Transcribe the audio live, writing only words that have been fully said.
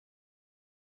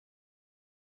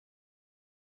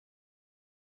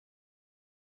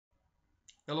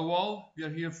Hello all, we are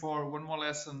here for one more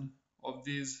lesson of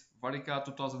this VariCAD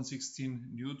 2016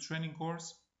 new training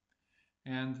course,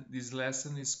 and this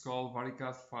lesson is called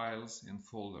VariCAD Files and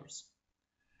Folders.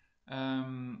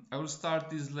 I will start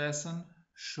this lesson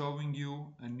showing you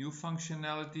a new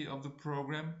functionality of the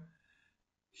program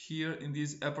here in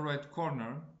this upper right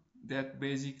corner that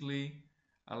basically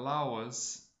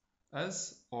allows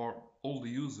us or all the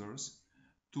users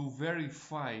to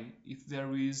verify if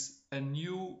there is a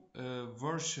new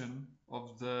version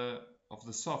of the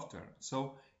software.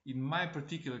 So in my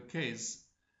particular case,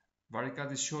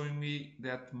 VariCAD is showing me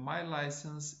that my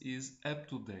license is up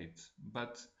to date,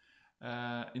 but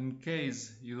in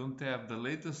case you don't have the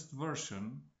latest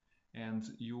version and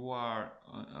you are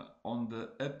on the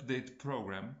update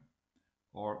program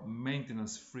or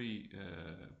maintenance free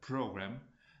program,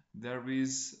 there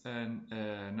is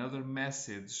another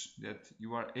message that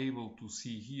you are able to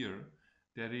see here.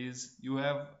 That is, you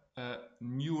have a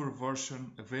newer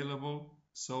version available,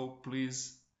 so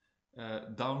please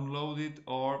download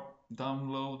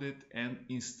it and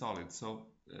install it. So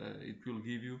it will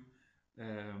give you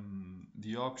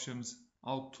the options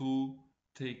how to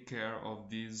take care of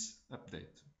this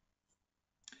update.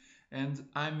 And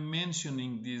I'm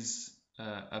mentioning this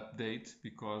update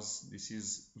because this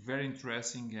is very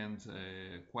interesting and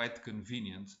quite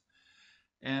convenient,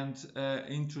 and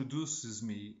introduces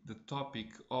me the topic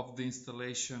of the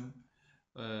installation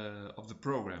of the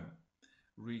program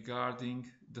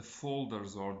regarding the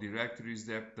folders or directories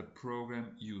that the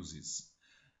program uses.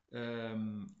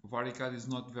 VariCAD is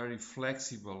not very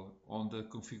flexible on the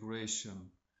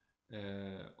configuration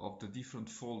of the different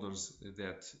folders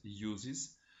that it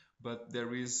uses, but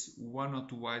there is one or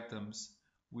two items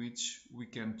which we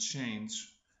can change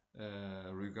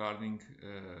regarding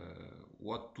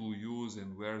what to use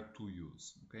and where to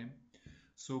use. Okay,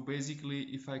 so basically,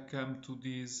 if I come to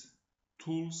this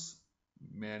tools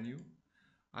menu,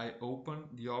 I open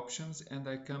the options and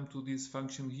I come to this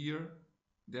function here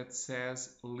that says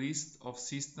list of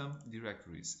system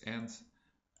directories, and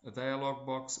a dialog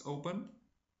box open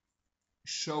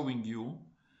showing you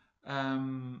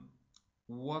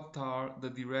what are the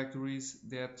directories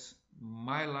that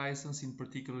my license in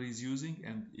particular is using,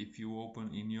 and if you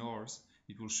open in yours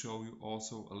it will show you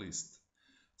also a list.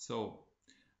 So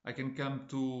I can come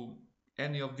to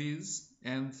any of these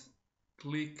and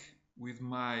click with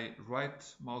my right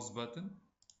mouse button,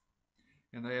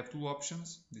 and I have two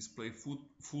options: display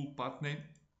full path name,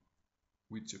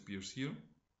 which appears here.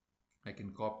 I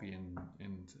can copy and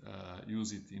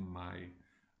use it in my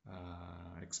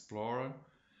Explorer,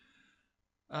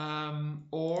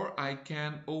 or I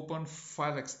can open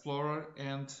File Explorer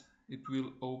and it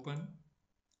will open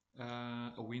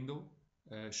a window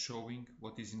showing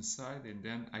what is inside, and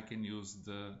then I can use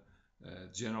the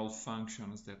general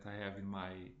functions that I have in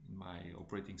my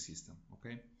operating system.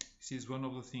 Okay, this is one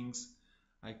of the things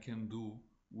I can do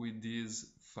with this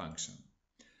function.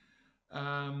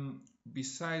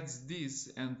 Besides this,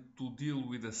 and to deal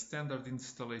with the standard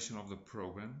installation of the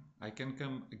program, I can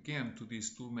come again to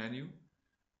this tool menu,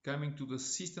 coming to the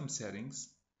system settings,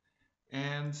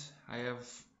 and I have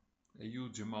a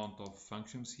huge amount of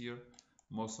functions here.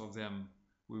 Most of them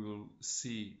we will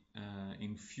see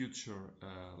in future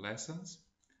lessons.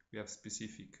 We have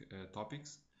specific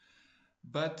topics,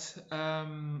 but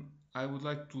I would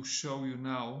like to show you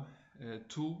now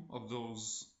two of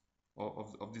those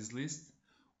of this list.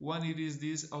 One, it is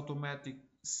these automatic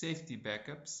safety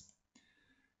backups,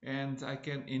 and I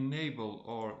can enable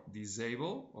or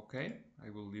disable. Okay, I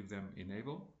will leave them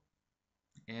enabled,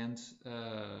 and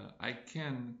I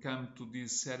can come to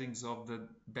these settings of the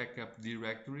backup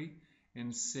directory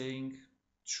and saying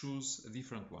choose a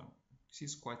different one.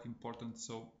 This is quite important,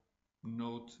 so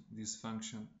note this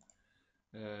function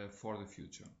for the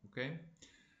future. Okay.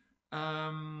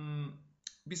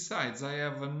 Besides, I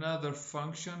have another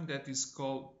function that is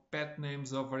called path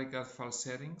names of VariCAD file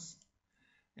settings,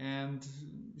 and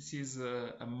this is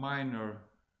a minor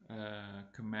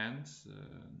command,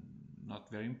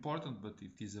 not very important, but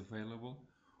it is available,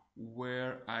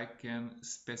 where I can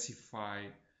specify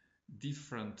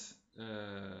different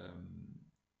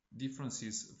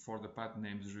differences for the path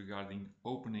names regarding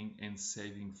opening and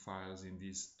saving files in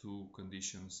these two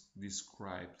conditions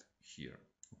described here.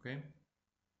 Okay,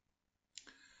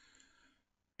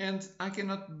 and I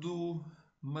cannot do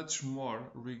much more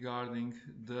regarding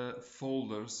the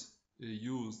folders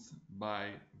used by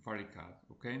VariCAD.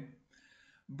 Okay,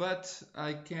 but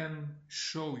I can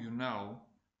show you now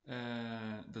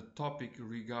the topic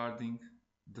regarding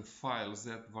the files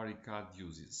that VariCAD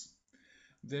uses.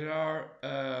 There are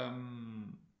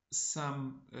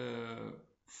some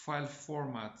file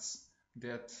formats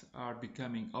that are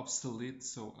becoming obsolete,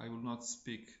 so I will not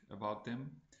speak about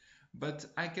them. But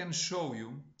I can show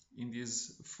you in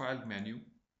this file menu.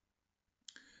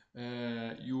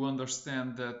 You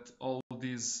understand that all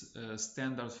these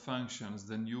standard functions,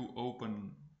 the new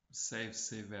open, save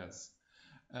as,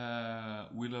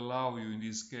 will allow you, in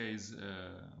this case,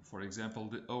 for example,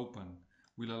 the open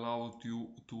will allow you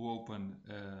to open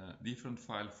different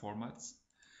file formats.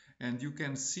 And you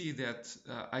can see that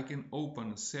I can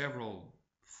open several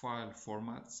file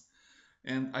formats,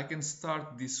 and I can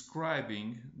start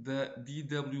describing the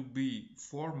DWB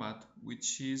format,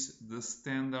 which is the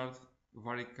standard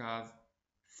VariCAD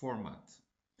format.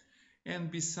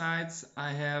 And besides,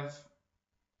 I have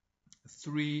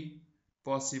three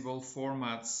possible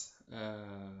formats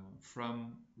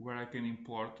from where I can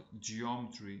import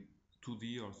geometry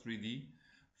 2D or 3D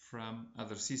from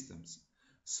other systems.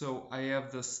 So I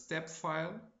have the step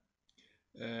file,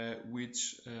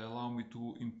 which allow me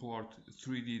to import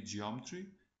 3D geometry,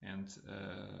 and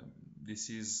this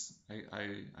is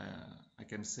I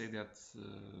can say that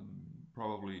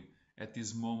probably at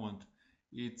this moment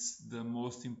it's the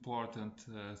most important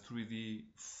 3D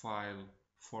file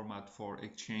format for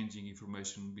exchanging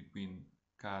information between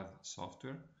CAD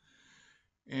software.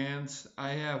 And I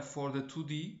have for the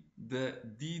 2D the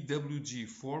DWG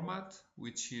format,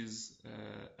 which is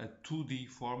a 2D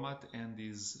format and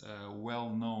is well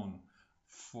known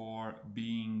for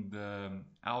being the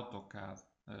AutoCAD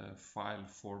file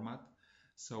format.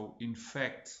 So in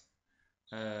fact,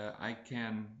 I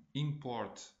can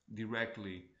import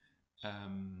directly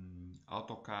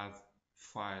AutoCAD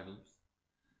files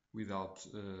without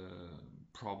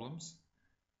problems.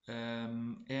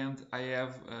 And I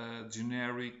have a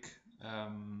generic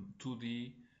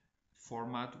 2D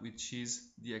format, which is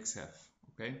DXF.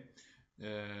 Okay,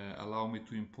 allow me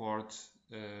to import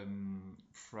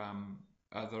from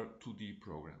other 2D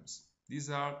programs. These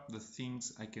are the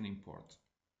things I can import,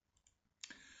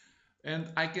 and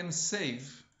I can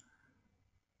save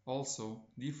also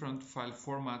different file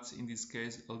formats, in this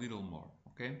case a little more.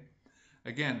 Okay,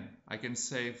 again, I can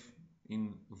save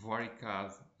in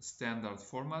VariCAD standard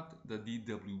format, the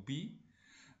DWB.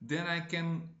 Then I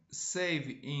can save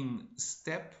in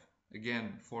step,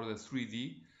 again for the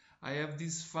 3D. I have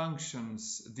these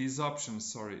functions, these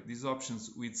options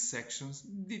with sections.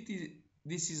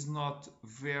 This is not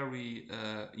very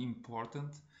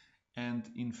important, and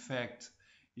in fact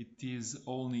it is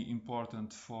only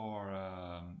important for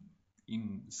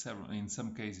in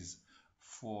some cases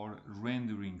for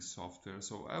rendering software.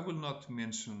 So I will not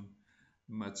mention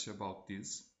much about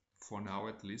this for now,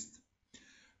 at least.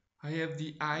 I have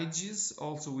the IGES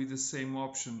also with the same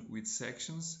option with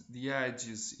sections. The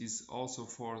IGES is also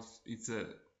it's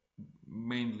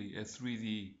mainly a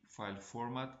 3D file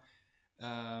format.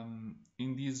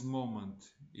 In this moment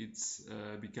it's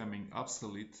becoming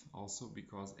obsolete also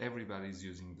because everybody is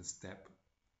using the step.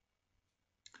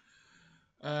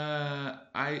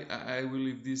 I will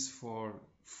leave this for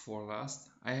last.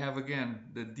 I have again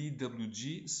the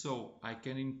DWG, so I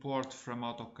can import from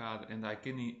AutoCAD and I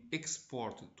can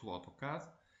export to AutoCAD,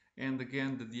 and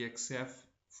again the DXF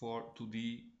for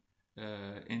 2D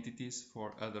entities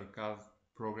for other CAD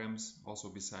programs also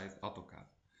besides AutoCAD.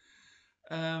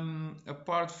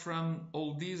 Apart from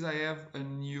all these, I have a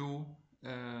new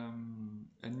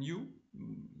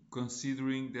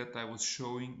considering that I was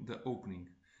showing the opening.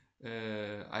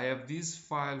 I have this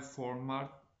file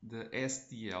format, the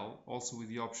STL, also with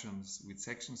the options with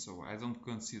sections, so I don't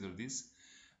consider this.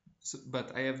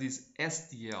 But I have this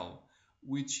STL,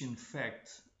 which in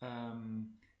fact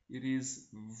it is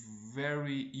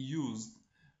very used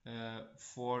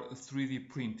for 3D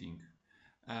printing.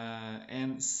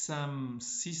 And some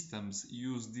systems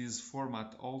use this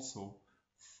format also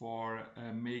for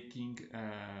making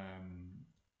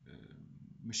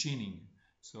machining,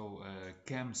 so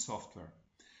CAM software.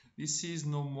 This is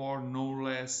no more, no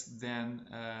less than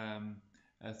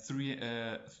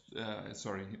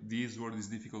this word is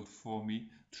difficult for me,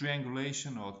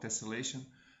 triangulation or tessellation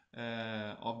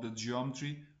of the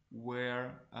geometry,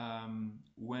 where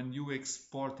when you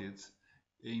export it,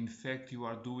 in fact you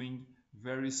are doing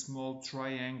very small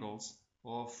triangles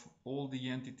of all the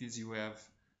entities you have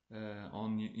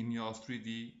in your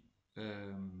 3D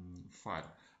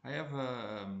file. I have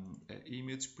an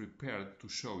image prepared to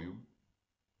show you.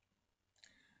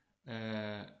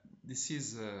 This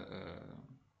is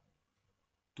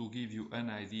to give you an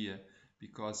idea,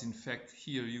 because in fact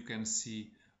here you can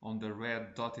see on the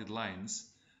red dotted lines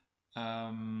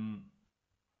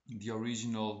the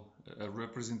original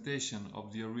representation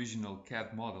of the original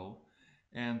CAD model,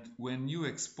 and when you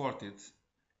export it,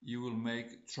 you will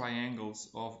make triangles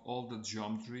of all the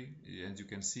geometry, as you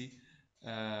can see.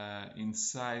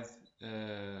 Inside,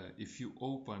 if you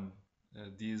open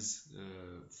this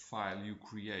file you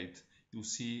create, you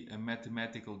see a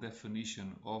mathematical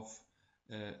definition of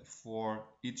for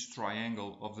each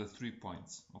triangle of the 3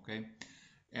 points, okay?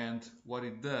 And what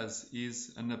it does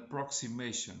is an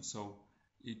approximation, so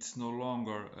it's no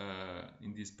longer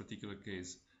in this particular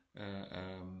case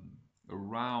a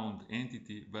round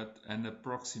entity, but an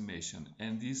approximation,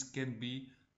 and this can be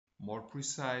more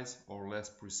precise or less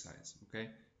precise, okay?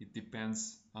 It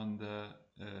depends on the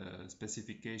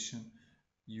specification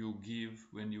you give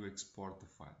when you export the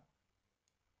file.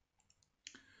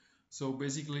 So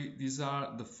basically these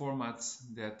are the formats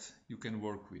that you can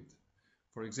work with.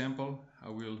 For example, I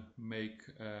will make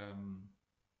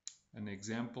an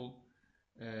example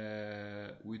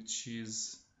which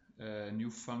is a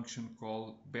new function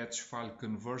called batch file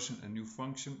conversion, a new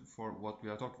function for what we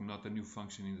are talking, not a new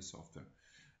function in the software.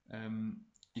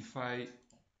 If I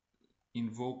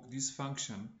invoke this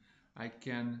function, I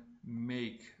can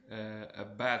make a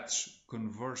batch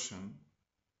conversion.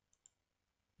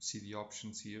 See the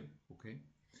options here, okay?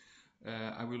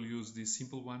 I will use this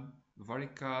simple one,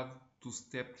 VariCAD to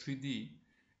step 3D,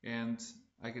 and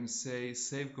I can say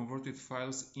save converted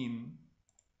files in.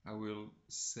 I will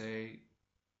say,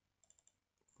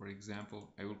 for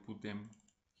example, I will put them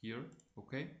here,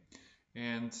 okay?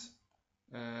 And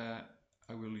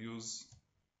I will use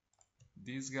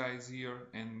these guys here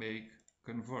and make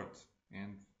convert,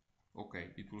 and okay,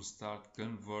 it will start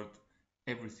convert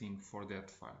everything for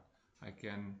that file. I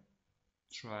can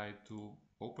try to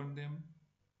open them,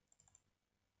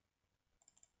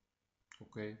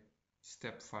 okay,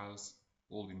 step files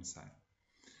all inside.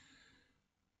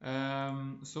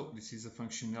 So this is a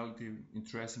functionality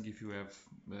interesting if you have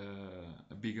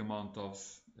a big amount of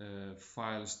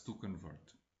files to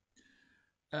convert.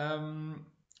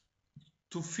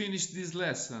 To finish this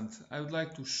lesson, I would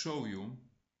like to show you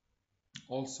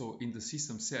also in the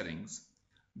system settings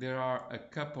there are a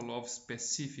couple of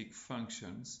specific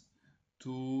functions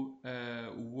to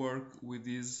work with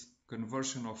this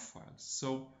conversion of files.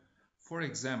 So for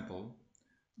example,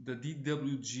 the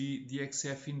DWG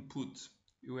DXF input,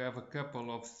 you have a couple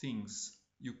of things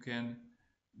you can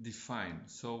define.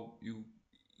 So you,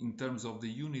 in terms of the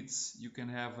units, you can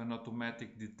have an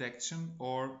automatic detection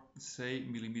or say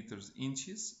millimeters,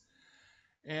 inches.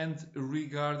 And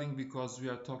regarding, because we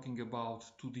are talking about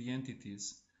 2D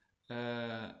entities,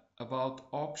 about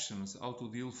options, how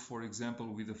to deal, for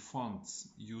example, with the fonts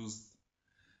used.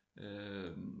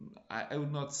 I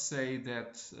would not say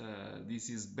that this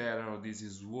is better or this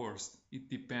is worse. It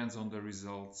depends on the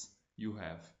results you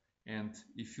have. And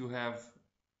if you have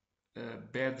a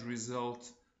bad result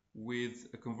with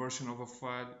a conversion of a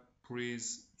file,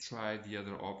 please try the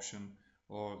other option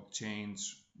or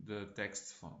change the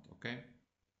text font, okay?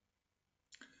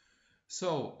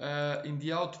 So in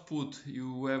the output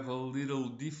you have a little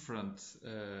different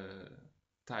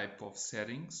type of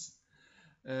settings,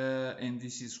 and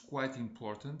this is quite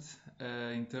important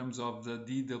in terms of the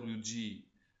DWG,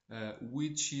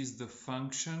 which is the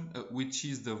function, which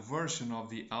is the version of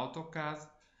the AutoCAD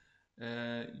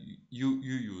you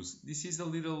use. This is a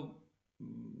little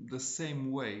the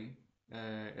same way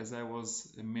as I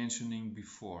was mentioning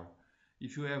before.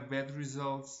 If you have bad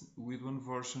results with one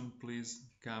version, please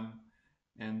come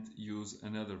and use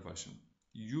another version.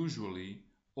 Usually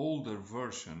older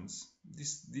versions,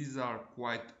 these are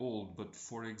quite old, but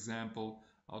for example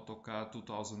AutoCAD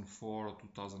 2004 or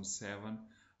 2007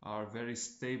 are very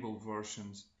stable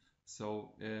versions.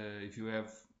 So if you have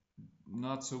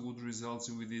not so good results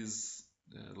with these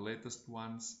latest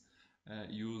ones,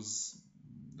 use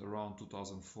around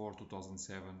 2004,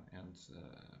 2007, and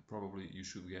probably you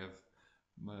should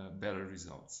have better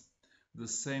results. The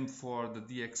same for the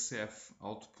DXF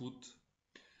output,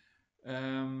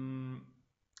 and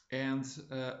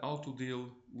how to deal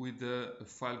with the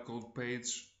file code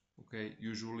page. Okay,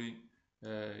 usually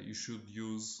you should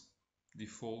use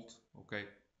default, okay,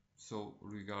 so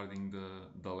regarding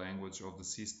the language of the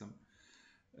system,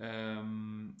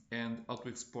 and how to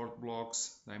export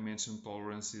blocks, dimension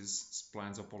tolerances,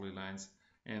 splines or polylines.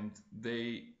 And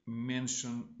they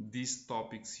mention these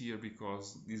topics here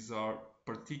because these are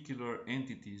particular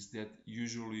entities that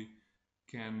usually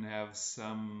can have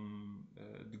some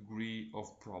degree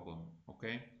of problem,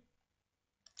 okay?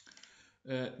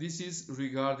 This is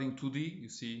regarding 2D, you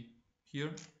see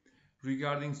here.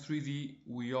 Regarding 3D,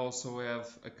 we also have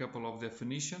a couple of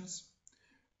definitions.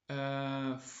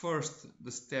 First,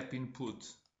 the step input.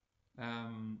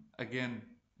 Again,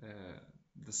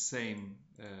 the same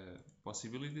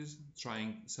possibilities,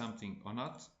 trying something or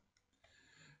not.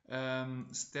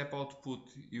 Step output,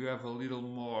 you have a little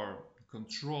more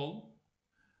control,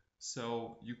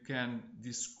 so you can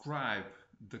describe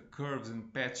the curves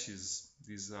and patches.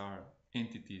 These are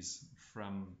entities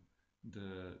from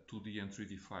the 2D and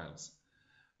 3D files.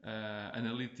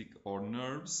 Analytic or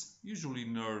nerves. Usually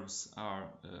nerves are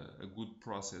a good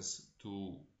process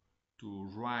to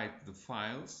write the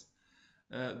files.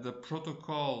 The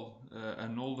protocol,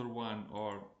 an older one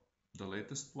or the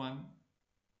latest one.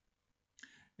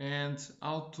 And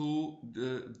how to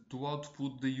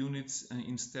output the units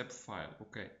in step file.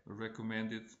 Okay,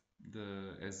 recommended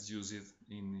as used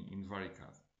in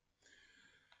VariCAD.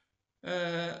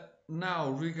 Now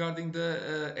regarding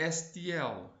the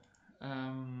STL,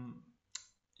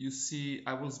 you see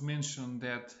I was mentioned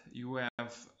that you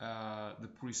have the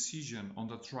precision on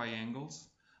the triangles,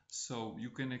 so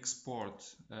you can export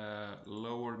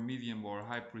lower, medium or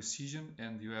high precision,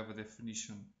 and you have a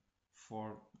definition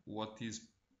for what is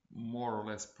more or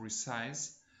less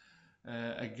precise.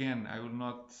 Again, I will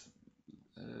not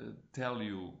tell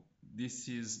you this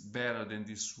is better than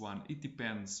this one. It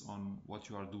depends on what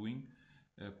you are doing.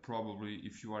 Probably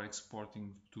if you are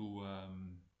exporting to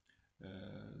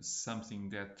something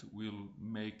that will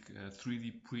make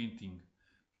 3D printing,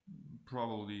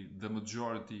 probably the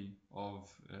majority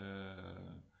of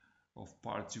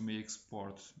parts you may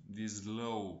export, this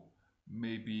low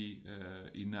may be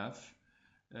enough.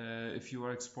 If you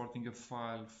are exporting a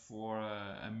file for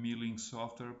a milling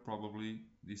software, probably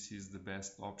this is the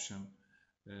best option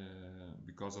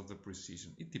because of the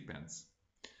precision. It depends.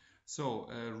 So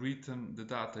written the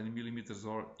data in millimeters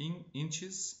or in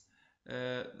inches,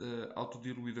 how to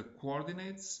deal with the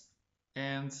coordinates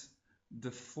and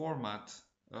the format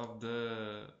of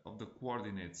the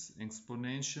coordinates,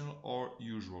 exponential or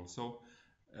usual. So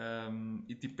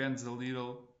it depends a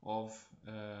little of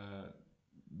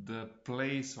the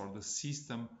place or the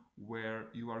system where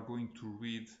you are going to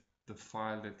read the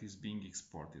file that is being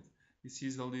exported. This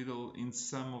is a little, in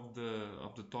some of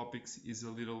the topics, is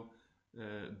a little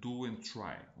do and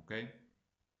try, okay?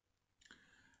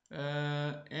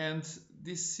 And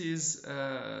this is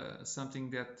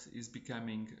something that is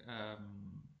becoming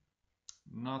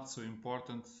not so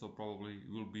important, so probably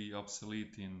will be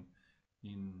obsolete in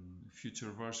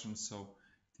future versions. So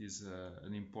it is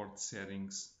an import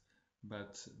settings,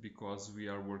 but because we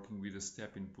are working with a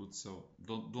step input, so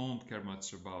don't care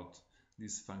much about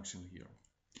this function here.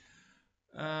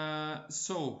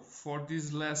 So for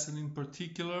this lesson in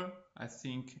particular, I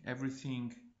think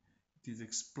everything is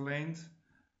explained.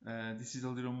 This is a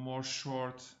little more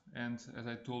short, and as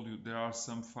I told you, there are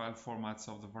some file formats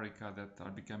of the VariCAD that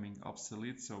are becoming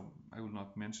obsolete, so I will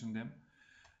not mention them.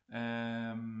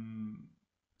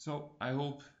 So I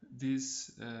hope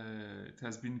this it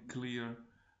has been clear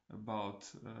about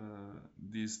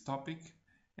this topic,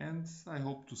 and I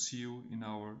hope to see you in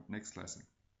our next lesson.